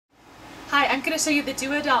Hi, I'm going to show you the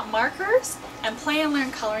Do-A-Dot markers and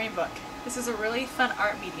Play&Learn coloring book. This is a really fun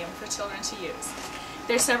art medium for children to use.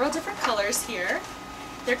 There's several different colors here.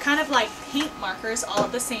 They're kind of like paint markers all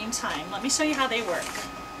at the same time. Let me show you how they work.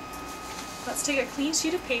 Let's take a clean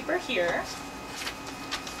sheet of paper here,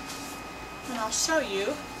 and I'll show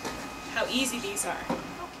you how easy these are.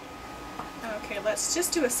 Okay, let's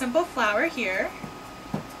just do a simple flower here.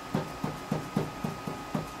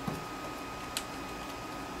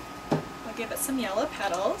 I'll give it some yellow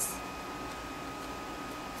petals.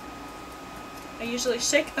 I usually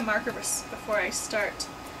shake the marker before I start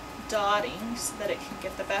dotting so that it can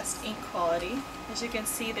get the best ink quality. As you can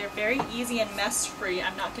see, they're very easy and mess-free.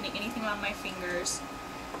 I'm not getting anything on my fingers.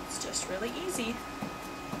 It's just really easy.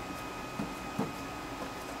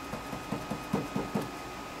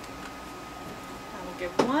 I will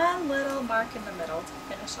give one little mark in the middle to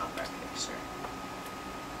finish off our picture.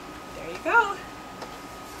 There you go.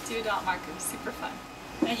 Do-A-Dot markers, super fun.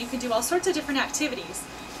 And you can do all sorts of different activities.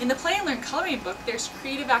 In the Play&Learn coloring book, there's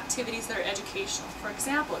creative activities that are educational. For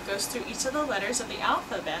example, it goes through each of the letters of the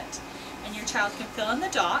alphabet, and your child can fill in the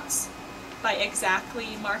dots by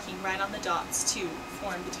exactly marking right on the dots to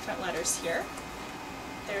form the different letters here.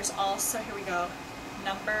 There's also, here we go,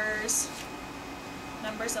 numbers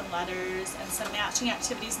and letters, and some matching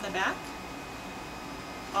activities in the back,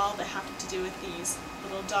 all that have to do with these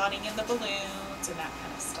little dotting in the balloons and that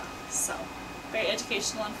kind of stuff. So, very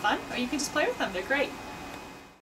educational and fun, or you can just play with them. They're great.